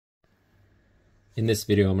In this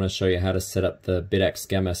video, I'm going to show you how to set up the Bitaxe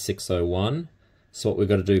Gamma 601. So what we've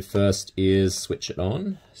got to do first is switch it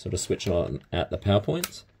on. So to switch it on at the power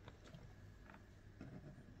point.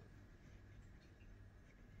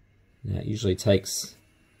 Now it usually takes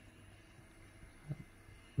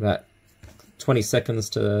about 20 seconds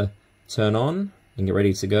to turn on and get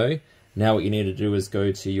ready to go. Now what you need to do is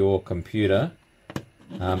go to your computer.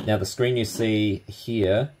 Now the screen you see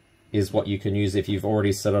here is what you can use if you've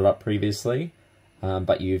already set it up previously.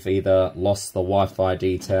 But you've either lost the Wi-Fi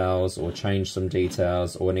details or changed some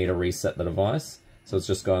details or need to reset the device. So it's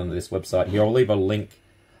just going to this website here. I'll leave a link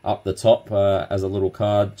up the top as a little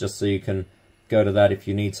card just so you can go to that if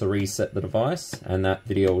you need to reset the device, and that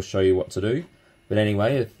video will show you what to do. But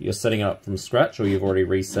anyway, if you're setting it up from scratch or you've already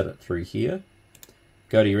reset it through here,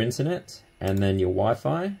 go to your internet and then your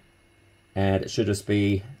Wi-Fi, and it should just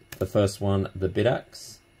be the first one, the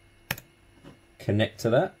Bitaxe. Connect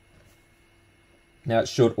to that. Now it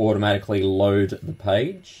should automatically load the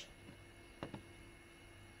page.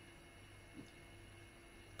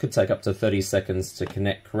 Could take up to 30 seconds to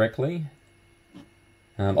connect correctly.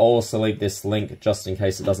 I'll also leave this link just in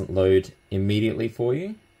case it doesn't load immediately for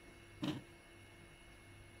you.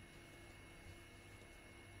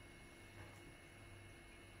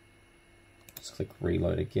 Just click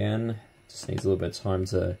reload again. Just needs a little bit of time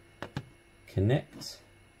to connect.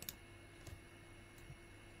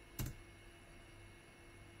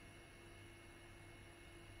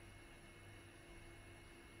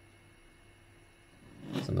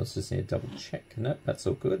 Sometimes just need to double check. Nope, that's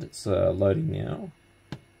all good. It's loading now.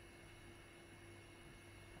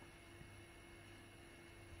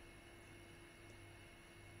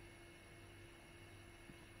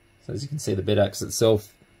 So as you can see, the Bitaxe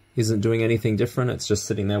itself isn't doing anything different. It's just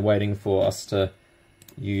sitting there waiting for us to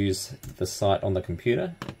use the site on the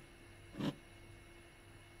computer.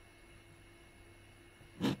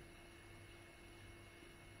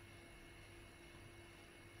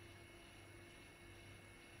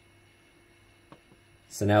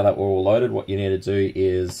 So now that we're all loaded, what you need to do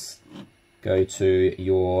is go to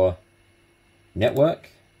your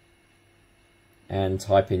network and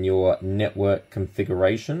type in your network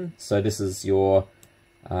configuration. So this is your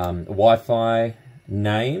Wi-Fi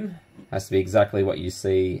name, has to be exactly what you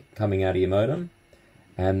see coming out of your modem.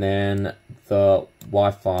 And then the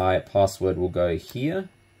Wi-Fi password will go here.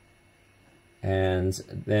 And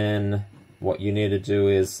then what you need to do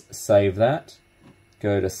is save that,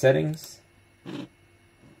 go to settings.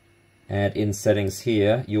 And in settings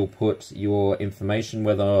here, you'll put your information,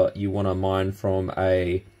 whether you want to mine from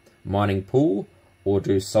a mining pool or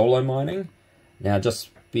do solo mining. Now just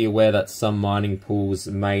be aware that some mining pools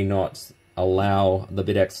may not allow the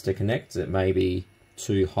Bitaxe to connect. It may be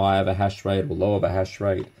too high of a hash rate or low of a hash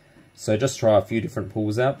rate. So just try a few different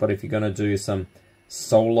pools out. But if you're going to do some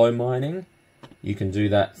solo mining, you can do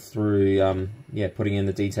that through putting in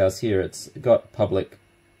the details here. It's got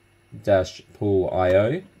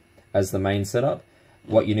public-pool.io. as the main setup.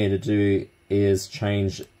 What you need to do is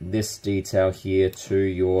change this detail here to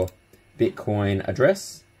your Bitcoin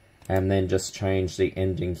address, and then just change the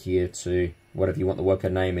ending here to whatever you want the worker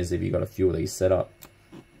name is if you've got a few of these set up.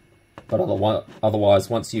 But otherwise,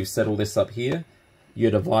 once you've set all this up here,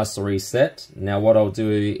 your device will reset. Now what I'll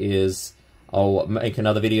do is I'll make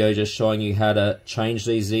another video just showing you how to change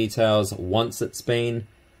these details once it's been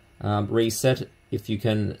reset, if you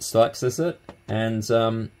can still access it, and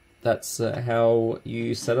that's how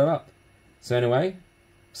you set it up. So anyway,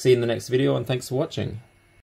 see you in the next video, and thanks for watching.